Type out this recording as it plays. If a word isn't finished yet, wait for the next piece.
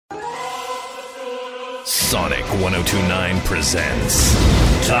Sonic 1029 presents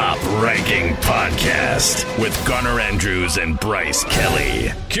Top Ranking Podcast with Garner Andrews and Bryce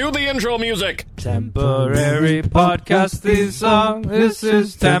Kelly. Cue the intro music. Temporary podcast theme song. This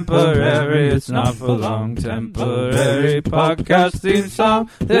is temporary, it's not for long. Temporary podcast theme song.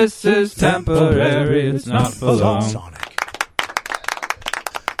 This is temporary, it's not for long. Sonic.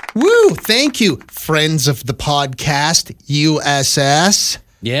 Woo! Thank you, friends of the podcast, USS.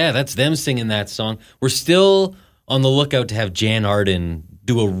 Yeah, that's them singing that song. We're still on the lookout to have Jan Arden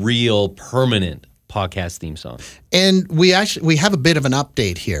do a real permanent podcast theme song. And we have a bit of an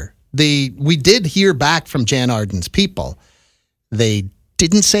update here. We did hear back from Jan Arden's people. They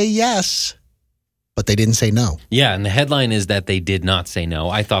didn't say yes, but they didn't say no. Yeah, and the headline is that they did not say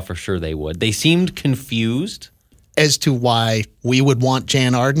no. I thought for sure they would. They seemed confused as to why we would want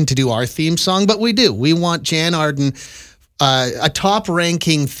Jan Arden to do our theme song, but we do. We want Jan Arden, a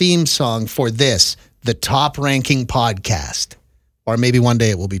top-ranking theme song for this, the Top Ranking Podcast. Or maybe one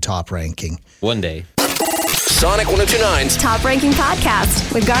day it will be top ranking. One day. Sonic 1029's Top Ranking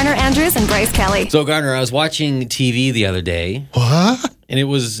Podcast with Garner Andrews and Bryce Kelly. So, Garner, I was watching TV the other day. What? And it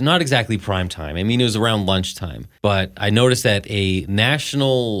was not exactly prime time. I mean, it was around lunchtime. But I noticed that a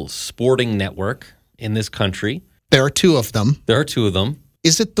national sporting network in this country... There are two of them. There are two of them.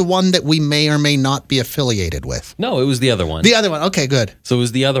 Is it the one that we may or may not be affiliated with? No, it was the other one. The other one. Okay, good. So it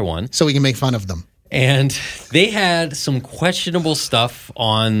was the other one. So we can make fun of them. And they had some questionable stuff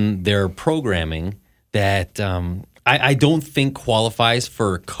on their programming that I don't think qualifies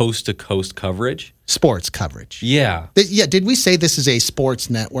for coast-to-coast coverage. Sports coverage. Yeah. Yeah, did we say this is a sports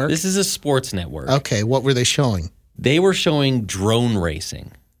network? This is a sports network. Okay, what were they showing? They were showing drone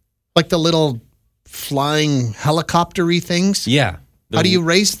racing. Like the little flying helicopter-y things? Yeah. How do you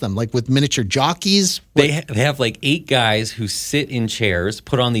race them? Like with miniature jockeys? They have like 8 guys who sit in chairs,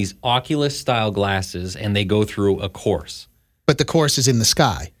 put on these Oculus-style glasses, and they go through a course. But the course is in the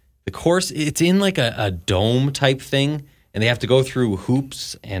sky. The course, it's in like a dome type thing, and they have to go through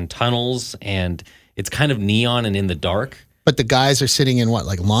hoops and tunnels, and it's kind of neon and in the dark. But the guys are sitting in what,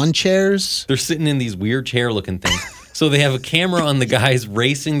 like lawn chairs? They're sitting in these weird chair-looking things. So they have a camera on the guys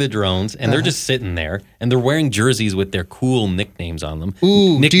racing the drones, and they're just sitting there, and they're wearing jerseys with their cool nicknames on them.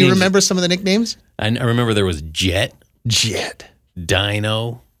 Ooh, do you remember some of the nicknames? I remember there was Jet.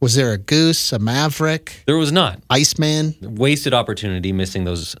 Dino. Was there a Goose, a Maverick? There was not. Iceman? Wasted opportunity missing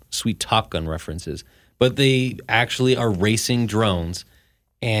those sweet Top Gun references. But they actually are racing drones,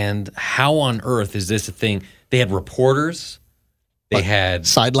 and how on earth is this a thing? They had reporters. They had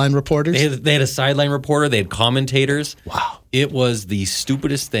sideline reporters? They had a sideline reporter. They had commentators. Wow. It was the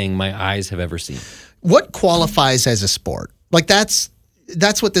stupidest thing my eyes have ever seen. What qualifies as a sport? Like that's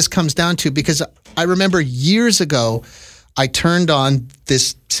what this comes down to, because I remember years ago I turned on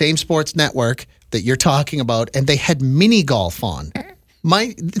this same sports network that you're talking about, and they had mini golf on.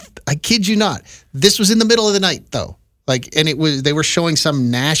 I kid you not. This was in the middle of the night though. And they were showing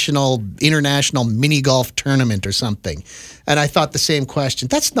some international mini golf tournament or something. And I thought the same question.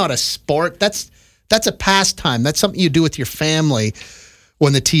 That's not a sport. That's a pastime. That's something you do with your family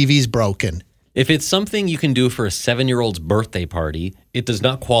when the TV's broken. If it's something you can do for a 7-year-old's birthday party, it does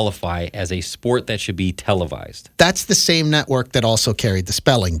not qualify as a sport that should be televised. That's the same network that also carried the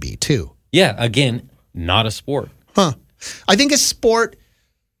spelling bee, too. Yeah, again, not a sport. Huh. I think a sport,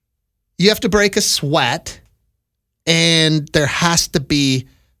 you have to break a sweat. And there has to be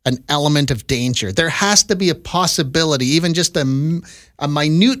an element of danger. There has to be a possibility, even just a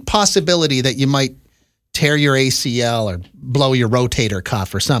minute possibility that you might tear your ACL or blow your rotator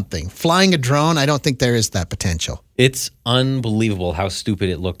cuff or something. Flying a drone, I don't think there is that potential. It's unbelievable how stupid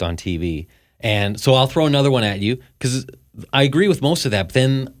it looked on TV. And so I'll throw another one at you, because I agree with most of that. But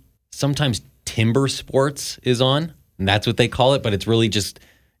then sometimes timber sports is on, and that's what they call it, but it's really just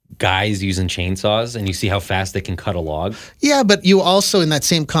guys using chainsaws, and you see how fast they can cut a log. Yeah, but you also, in that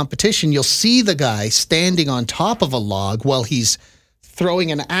same competition, you'll see the guy standing on top of a log while he's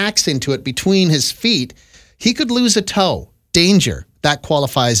throwing an axe into it between his feet. He could lose a toe. Danger. That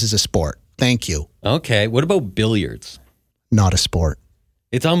qualifies as a sport. Thank you. Okay, what about billiards? Not a sport.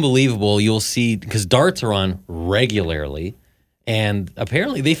 It's unbelievable. You'll see, because darts are on regularly, and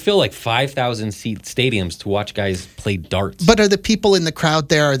apparently they fill like 5,000-seat stadiums to watch guys play darts. But are the people in the crowd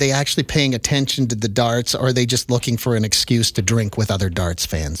there, are they actually paying attention to the darts, or are they just looking for an excuse to drink with other darts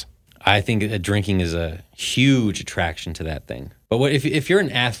fans? I think drinking is a huge attraction to that thing. But if you're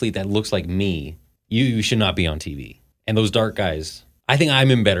an athlete that looks like me, you should not be on TV. And those dart guys, I think I'm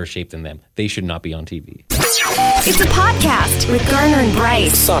in better shape than them. They should not be on TV. It's a podcast with Garner and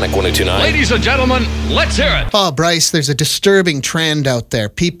Bryce. Sonic 102.9. Ladies and gentlemen, let's hear it. Oh, Bryce, there's a disturbing trend out there.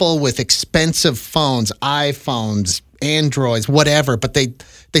 People with expensive phones, iPhones, Androids, whatever, but they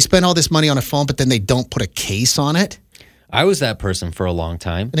spend all this money on a phone, but then they don't put a case on it. I was that person for a long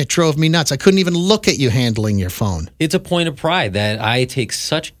time. And it drove me nuts. I couldn't even look at you handling your phone. It's a point of pride that I take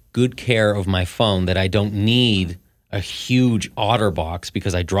such good care of my phone that I don't need a huge OtterBox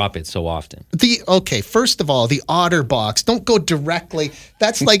because I drop it so often. First of all, the OtterBox, don't go directly.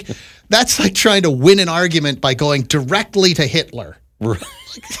 That's like trying to win an argument by going directly to Hitler. Right.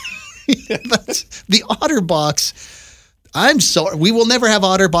 The OtterBox. I'm sorry. We will never have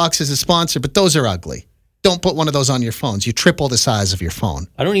OtterBox as a sponsor, but those are ugly. Don't put one of those on your phones. You triple the size of your phone.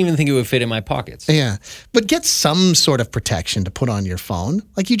 I don't even think it would fit in my pockets. Yeah. But get some sort of protection to put on your phone.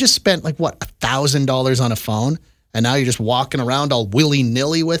 Like you just spent $1,000 on a phone and now you're just walking around all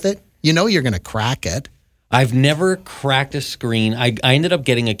willy-nilly with it. You know you're going to crack it. I've never cracked a screen. I ended up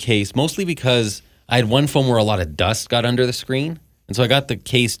getting a case mostly because I had one phone where a lot of dust got under the screen. And so I got the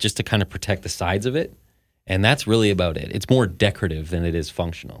case just to kind of protect the sides of it. And that's really about it. It's more decorative than it is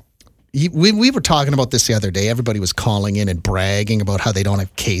functional. We were talking about this the other day. Everybody was calling in and bragging about how they don't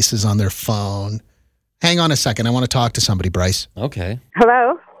have cases on their phone. Hang on a second. I want to talk to somebody, Bryce. Okay.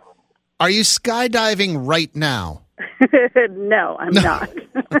 Hello? Are you skydiving right now? No, I'm not.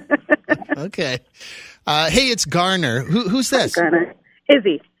 Okay. Hey, it's Garner. Who's this? Garner.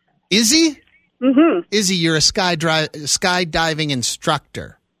 Izzy. Izzy? Mm-hmm. Izzy, you're a skydiving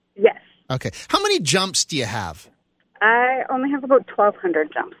instructor. Yes. Okay. How many jumps do you have? I only have about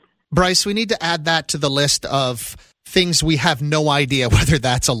 1,200 jumps. Bryce, we need to add that to the list of things we have no idea whether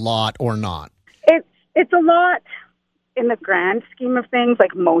that's a lot or not. It's a lot in the grand scheme of things.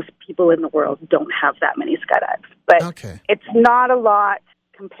 Like most people in the world don't have that many skydives. But It's not a lot,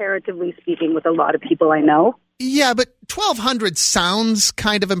 comparatively speaking, with a lot of people I know. Yeah, but 1,200 sounds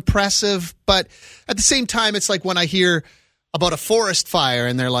kind of impressive. But at the same time, it's like when I hear about a forest fire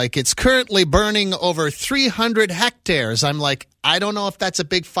and they're like, it's currently burning over 300 hectares. I'm like, I don't know if that's a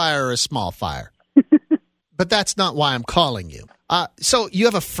big fire or a small fire. But that's not why I'm calling you. So you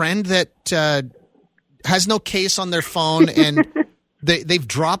have a friend that has no case on their phone and they've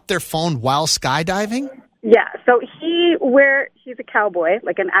dropped their phone while skydiving? Yeah, so he's a cowboy,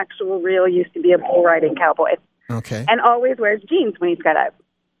 like an actual real used to be a bull riding cowboy. Okay. And always wears jeans when he skydives.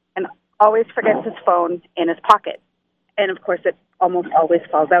 And always forgets his phone in his pocket. And, of course, it almost always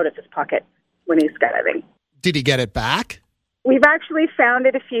falls out of his pocket when he's skydiving. Did he get it back? We've actually found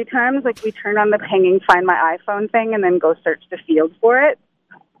it a few times. Like, we turn on the hanging Find My iPhone thing and then go search the field for it.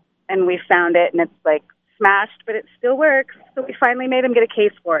 And we found it, and it's, smashed, but it still works. So we finally made him get a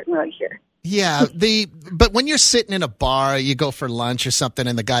case for it, and we're like, here. Yeah, but when you're sitting in a bar, you go for lunch or something,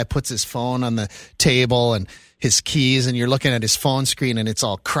 and the guy puts his phone on the table and his keys, and you're looking at his phone screen, and it's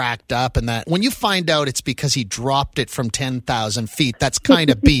all cracked up, and that. When you find out it's because he dropped it from 10,000 feet, that's kind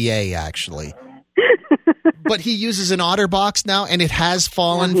of BA, actually. But he uses an OtterBox now, and it has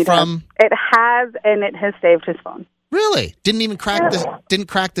fallen from. It has, and it has saved his phone. Really? Didn't crack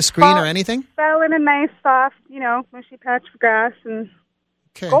the screen or anything? Fell in a nice, soft, mushy patch of grass and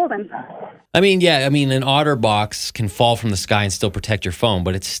golden. An OtterBox can fall from the sky and still protect your phone,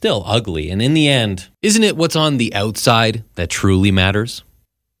 but it's still ugly. And in the end, isn't it what's on the outside that truly matters?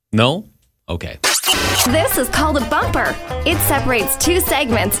 No? Okay. This is called a bumper. It separates two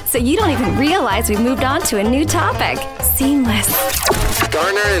segments so you don't even realize we've moved on to a new topic. Seamless.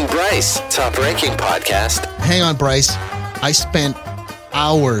 Garner and Bryce, top ranking podcast. Hang on, Bryce. I spent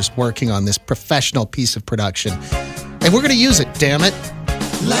hours working on this professional piece of production, and we're going to use it, damn it.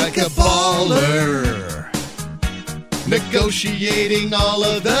 Like a baller, negotiating all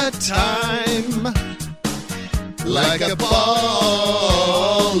of the time. Like a baller.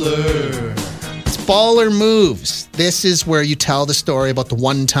 It's Baller Moves. This is where you tell the story about the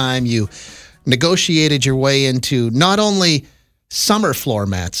one time you negotiated your way into not only summer floor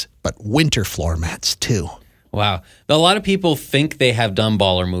mats, but winter floor mats too. Wow. A lot of people think they have done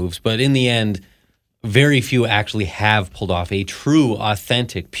baller moves, but in the end, very few actually have pulled off a true,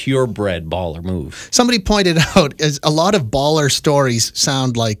 authentic, purebred baller move. Somebody pointed out a lot of baller stories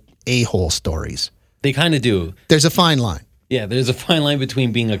sound like a-hole stories. They kind of do. There's a fine line. Yeah, there's a fine line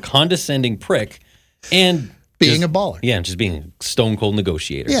between being a condescending prick and being a baller. Yeah, and just being a stone cold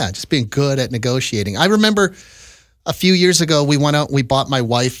negotiator. Yeah, just being good at negotiating. I remember a few years ago, we went out and we bought my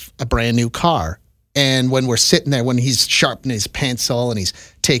wife a brand new car. And when we're sitting there, when he's sharpening his pencil and he's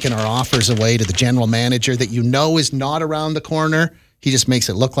taking our offers away to the general manager that you know is not around the corner, he just makes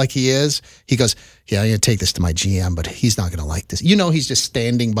it look like he is. He goes, yeah, I'm going to take this to my GM, but he's not going to like this. You know, he's just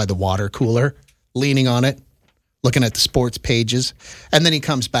standing by the water cooler, leaning on it, looking at the sports pages, and then he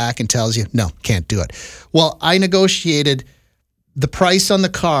comes back and tells you, no, can't do it. Well, I negotiated the price on the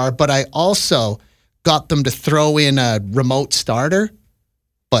car, but I also got them to throw in a remote starter,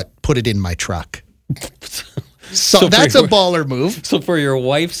 but put it in my truck. So that's a baller move. So for your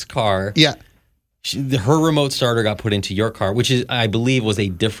wife's car, yeah, her remote starter got put into your car, which is, I believe, was a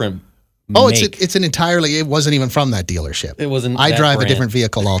different Oh, make. it's an entirely, it wasn't even from that dealership. It wasn't. I that drive brand. a different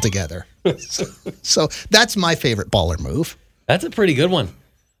vehicle altogether. So that's my favorite baller move. That's a pretty good one.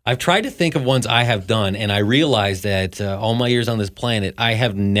 I've tried to think of ones I have done, and I realized that all my years on this planet, I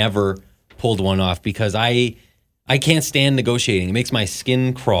have never pulled one off because I can't stand negotiating. It makes my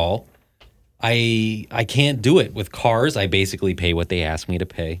skin crawl. I can't do it with cars. I basically pay what they ask me to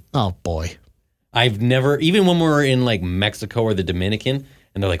pay. Oh boy. I've never, even when we were in like Mexico or the Dominican,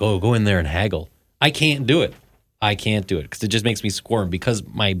 and they're like, "Oh, go in there and haggle." I can't do it. I can't do it because it just makes me squirm. Because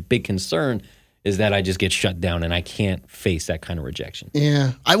my big concern is that I just get shut down and I can't face that kind of rejection.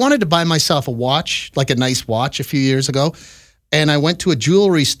 Yeah. I wanted to buy myself a watch, like a nice watch a few years ago. And I went to a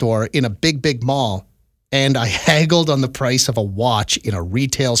jewelry store in a big mall and I haggled on the price of a watch in a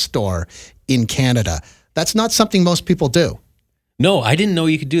retail store in Canada. That's not something most people do. No, I didn't know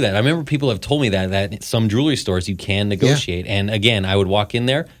you could do that. I remember people have told me that at some jewelry stores you can negotiate. Yeah. And again, I would walk in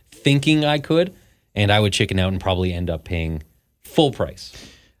there thinking I could, and I would chicken out and probably end up paying full price.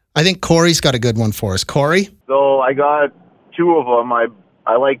 I think Corey's got a good one for us. Corey? So I got two of them.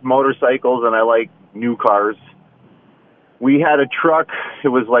 I like motorcycles and I like new cars. We had a truck. It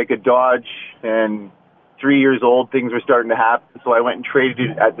was like a Dodge, and 3 years old, things were starting to happen. So I went and traded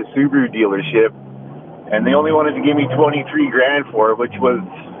it at the Subaru dealership, and they only wanted to give me $23,000 for it, which was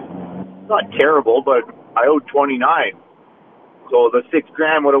not terrible, but I owed $29,000. So the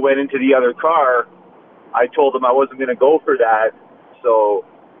 $6,000 would have went into the other car. I told them I wasn't going to go for that, so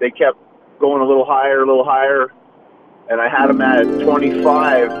they kept going a little higher, and I had them at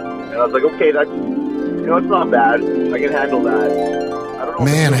 25, and I was like, okay, that's not bad. I can handle that. I don't know.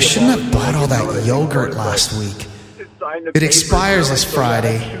 Man, I shouldn't have bought all that yogurt last week. It expires this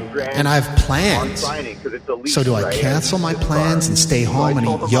Friday, and I have plans. So do I cancel my plans and stay home and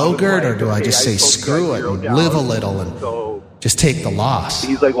eat yogurt, or do I just say screw it and live a little and just take the loss?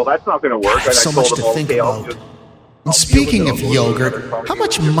 He's like, well, that's not going to work. I have so much to think about. And speaking of yogurt, how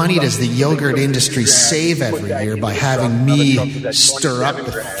much money does the yogurt industry save every year by having me stir up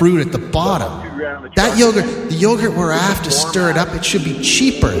the fruit at the bottom? That yogurt, the yogurt where I have to stir it up, it should be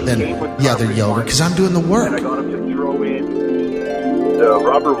cheaper than the other yogurt because I'm doing the work. I got him to throw in the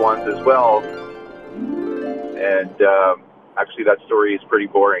rubber ones as well. And actually, that story is pretty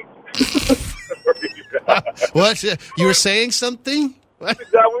boring. What? You were saying something? What?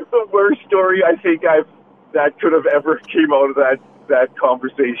 That was the worst story I think that could have ever came out of that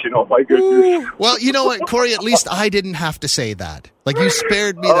conversation. Oh my goodness. Well, you know what, Corey, at least I didn't have to say that. Like, you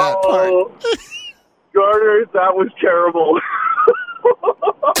spared me that part. Garner, that was terrible.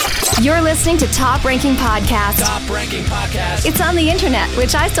 You're listening to Top Ranking Podcast. Top Ranking Podcast. It's on the internet,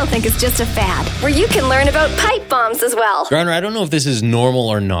 which I still think is just a fad, where you can learn about pipe bombs as well. Garner, I don't know if this is normal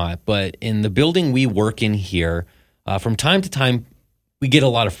or not, but in the building we work in here, from time to time, we get a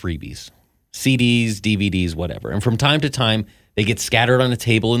lot of freebies. CDs, DVDs, whatever. And from time to time, they get scattered on a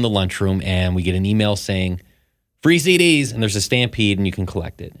table in the lunchroom, and we get an email saying, free CDs, and there's a stampede, and you can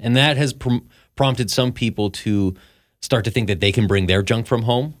collect it. And that has prompted some people to start to think that they can bring their junk from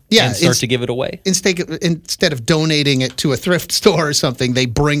home and start to give it away. Instead of donating it to a thrift store or something, they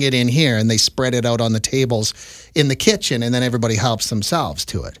bring it in here, and they spread it out on the tables in the kitchen, and then everybody helps themselves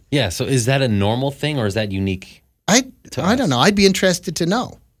to it. Yeah, so is that a normal thing, or is that unique I don't know. I'd be interested to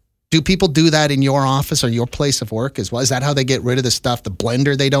know. Do people do that in your office or your place of work as well? Is that how they get rid of the stuff, the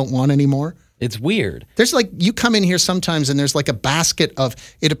blender they don't want anymore? It's weird. There's like, you come in here sometimes and there's like a basket of,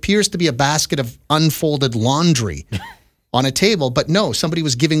 it appears to be a basket of unfolded laundry on a table, but no, somebody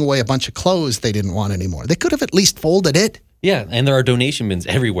was giving away a bunch of clothes they didn't want anymore. They could have at least folded it. Yeah, and there are donation bins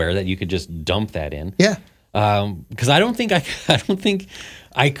everywhere that you could just dump that in. Yeah. Because I don't think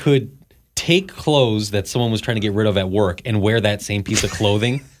I could take clothes that someone was trying to get rid of at work and wear that same piece of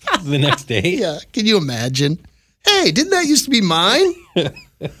clothing the next day. Yeah. Can you imagine? Hey, didn't that used to be mine?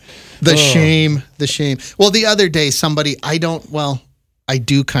 The shame. Well, the other day, I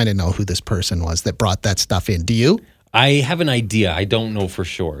do kind of know who this person was that brought that stuff in. Do you? I have an idea. I don't know for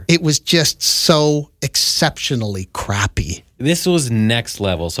sure. It was just so exceptionally crappy. This was next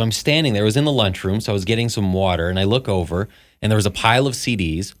level. So I'm standing there. It was in the lunchroom, so I was getting some water, and I look over, and there was a pile of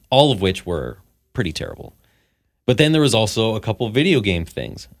CDs, all of which were pretty terrible. But then there was also a couple of video game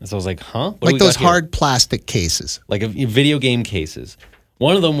things. And so I was like, huh? Like those hard plastic cases. Like video game cases.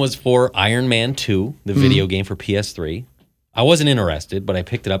 One of them was for Iron Man 2, the video game for PS3. I wasn't interested, but I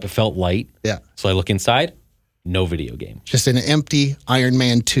picked it up. It felt light. Yeah. So I look inside, no video game. Just an empty Iron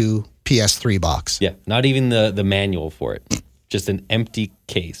Man 2 PS3 box. Yeah, not even the manual for it. Just an empty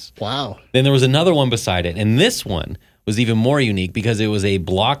case. Wow. Then there was another one beside it, and this one was even more unique because it was a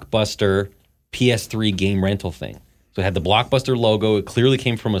Blockbuster PS3 game rental thing. So it had the Blockbuster logo. It clearly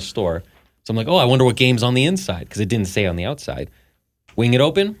came from a store. So I'm like, oh, I wonder what game's on the inside, because it didn't say on the outside. Wing it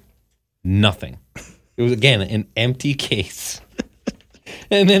open, nothing. It was, again, an empty case.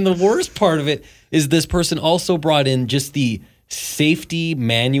 And then the worst part of it is this person also brought in just the safety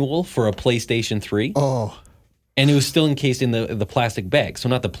manual for a PlayStation 3. Oh. And it was still encased in the plastic bag. So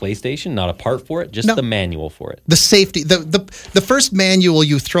not the PlayStation, not a part for it, just the manual for it. The safety, the first manual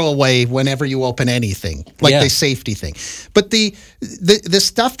you throw away whenever you open anything, like the safety thing. But the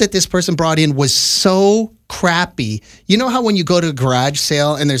stuff that this person brought in was so crappy. You know how when you go to a garage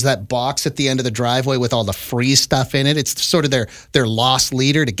sale and there's that box at the end of the driveway with all the free stuff in it? It's sort of their lost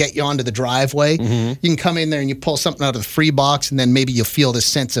leader to get you onto the driveway. You can come in there and you pull something out of the free box, and then maybe you'll feel this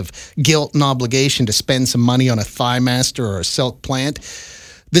sense of guilt and obligation to spend some money on a Thighmaster or a silk plant.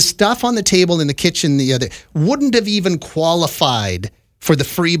 The stuff on the table in the kitchen the other wouldn't have even qualified for the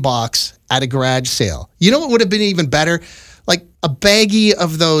free box at a garage sale. You know what would have been even better? Like a baggie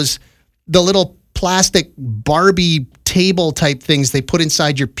of the little plastic Barbie table type things they put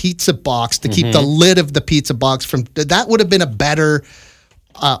inside your pizza box to keep the lid of the pizza box from. That would have been a better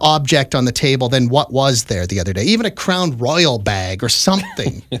object on the table than what was there the other day. Even a Crown Royal bag or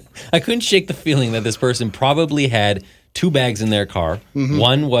something. I couldn't shake the feeling that this person probably had two bags in their car.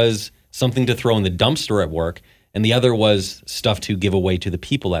 One was something to throw in the dumpster at work, and the other was stuff to give away to the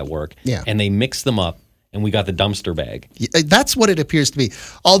people at work. Yeah. And they mixed them up, and we got the dumpster bag. That's what it appears to be.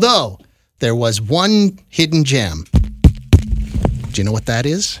 Although there was one hidden gem. Do you know what that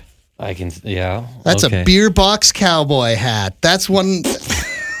is? That's a beer box cowboy hat. That's one.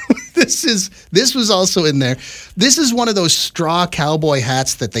 This was also in there. This is one of those straw cowboy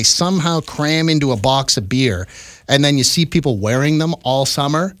hats that they somehow cram into a box of beer, and then you see people wearing them all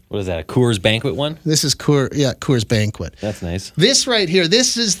summer. What is that, a Coors Banquet one? This is Coors Banquet. That's nice. This right here,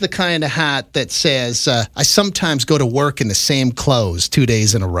 this is the kind of hat that says, I sometimes go to work in the same clothes 2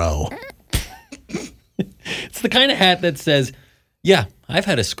 days in a row. It's the kind of hat that says, yeah, I've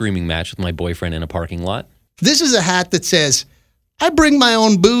had a screaming match with my boyfriend in a parking lot. This is a hat that says, I bring my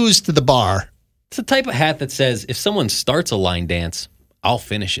own booze to the bar. It's the type of hat that says, if someone starts a line dance, I'll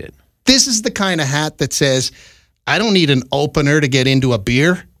finish it. This is the kind of hat that says, I don't need an opener to get into a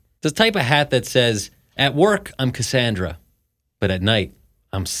beer. It's the type of hat that says, at work, I'm Cassandra, but at night,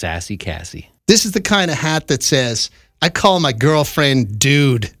 I'm Sassy Cassie. This is the kind of hat that says, I call my girlfriend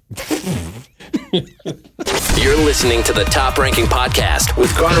dude. You're listening to the Top Ranking Podcast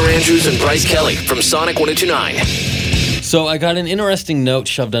with Garner Andrews and Bryce Kelly from Sonic 102.9. So I got an interesting note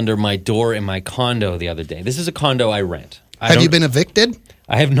shoved under my door in my condo the other day. This is a condo I rent. Have you been evicted?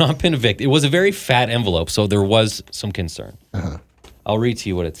 I have not been evicted. It was a very fat envelope, so there was some concern. I'll read to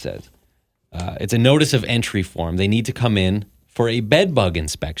you what it says. It's a notice of entry form. They need to come in for a bedbug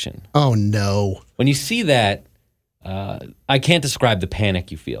inspection. Oh, no. When you see that, I can't describe the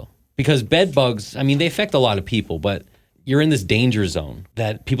panic you feel. Because bed bugs, I mean, they affect a lot of people, but you're in this danger zone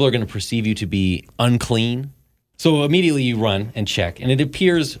that people are going to perceive you to be unclean. So immediately you run and check, and it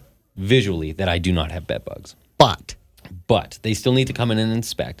appears visually that I do not have bed bugs. But they still need to come in and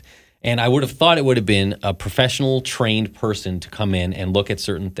inspect. And I would have thought it would have been a professional, trained person to come in and look at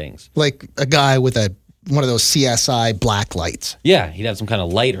certain things. Like a guy with one of those CSI black lights. Yeah, he'd have some kind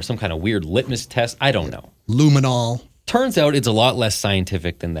of light or some kind of weird litmus test. I don't know. Luminol. Turns out it's a lot less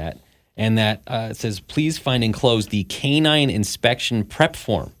scientific than that. And that it says, please find enclosed the canine inspection prep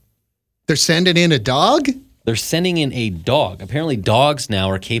form. They're sending in a dog? They're sending in a dog. Apparently dogs now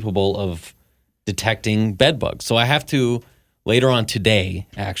are capable of detecting bed bugs. So I have to, later on today,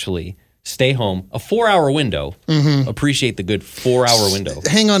 actually, stay home. A 4-hour window. Appreciate the good 4-hour window.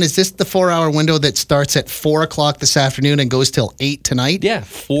 Hang on, is this the 4-hour window that starts at 4 o'clock this afternoon and goes till 8 tonight? Yeah,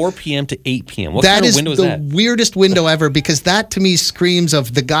 4 p.m. to 8 p.m. What kind of window is that? That is the weirdest window ever, because that to me screams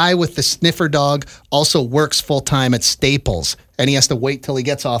of the guy with the sniffer dog also works full-time at Staples, and he has to wait till he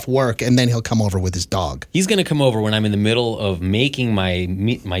gets off work, and then he'll come over with his dog. He's going to come over when I'm in the middle of making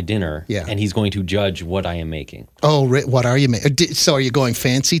my dinner, Yeah. and he's going to judge what I am making. Oh, what are you making? So are you going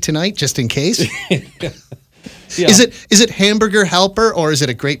fancy tonight, just in case? Yeah. Is it hamburger helper, or is it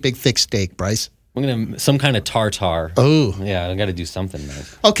a great big thick steak, Bryce? I'm going to some kind of tartare. Oh. Yeah, I got to do something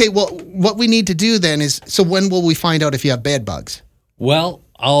nice. Okay, well, what we need to do then is, so when will we find out if you have bed bugs? Well,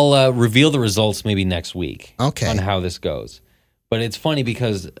 I'll reveal the results maybe next week. Okay. On how this goes. But it's funny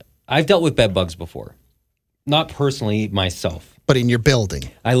because I've dealt with bed bugs before. Not personally myself. But in your building.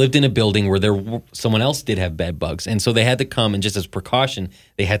 I lived in a building where someone else did have bed bugs. And so they had to come, and just as precaution,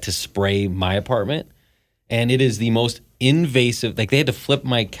 they had to spray my apartment. And it is the most invasive. Like, they had to flip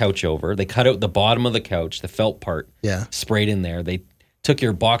my couch over. They cut out the bottom of the couch, the felt part, sprayed in there. They took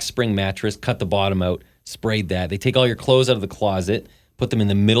your box spring mattress, cut the bottom out, sprayed that. They take all your clothes out of the closet, put them in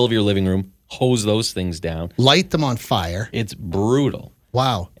the middle of your living room, hose those things down. Light them on fire. It's brutal.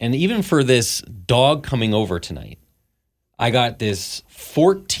 Wow. And even for this dog coming over tonight, I got this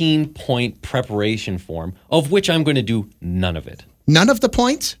 14-point preparation form, of which I'm going to do none of it. None of the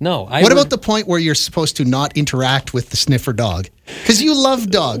points? No. What about the point where you're supposed to not interact with the sniffer dog? Because you love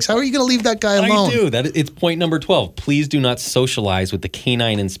dogs. How are you going to leave that guy alone? I do. It's point number 12. Please do not socialize with the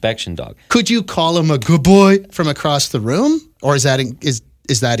canine inspection dog. Could you call him a good boy from across the room? Or is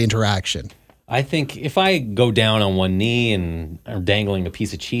that interaction? I think if I go down on one knee and I'm dangling a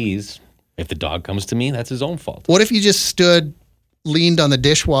piece of cheese, if the dog comes to me, that's his own fault. What if you just leaned on the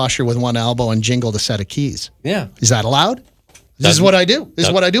dishwasher with one elbow and jingled a set of keys? Yeah. Is that allowed? This is what I do. This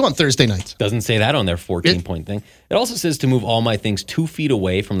is what I do on Thursday nights. Doesn't say that on their 14-point thing. It also says to move all my things 2 feet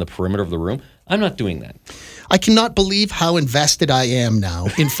away from the perimeter of the room. I'm not doing that. I cannot believe how invested I am now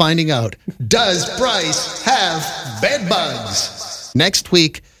in finding out, does Bryce have bed bugs? Next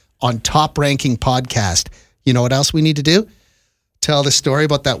week on Top Ranking Podcast, you know what else we need to do? Tell the story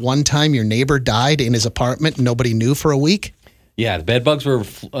about that one time your neighbor died in his apartment and nobody knew for a week. Yeah, the bed bugs were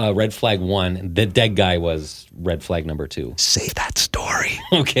red flag 1. The dead guy was red flag number 2. Save that story.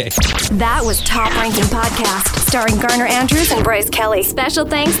 Okay. That was Top Ranking Podcast, starring Garner Andrews and Bryce Kelly. Special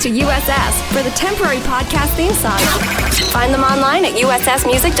thanks to USS for the temporary podcast theme song. Find them online at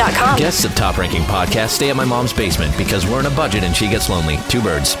ussmusic.com. Guests of Top Ranking Podcast stay at my mom's basement because we're in a budget and she gets lonely. 2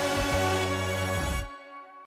 birds.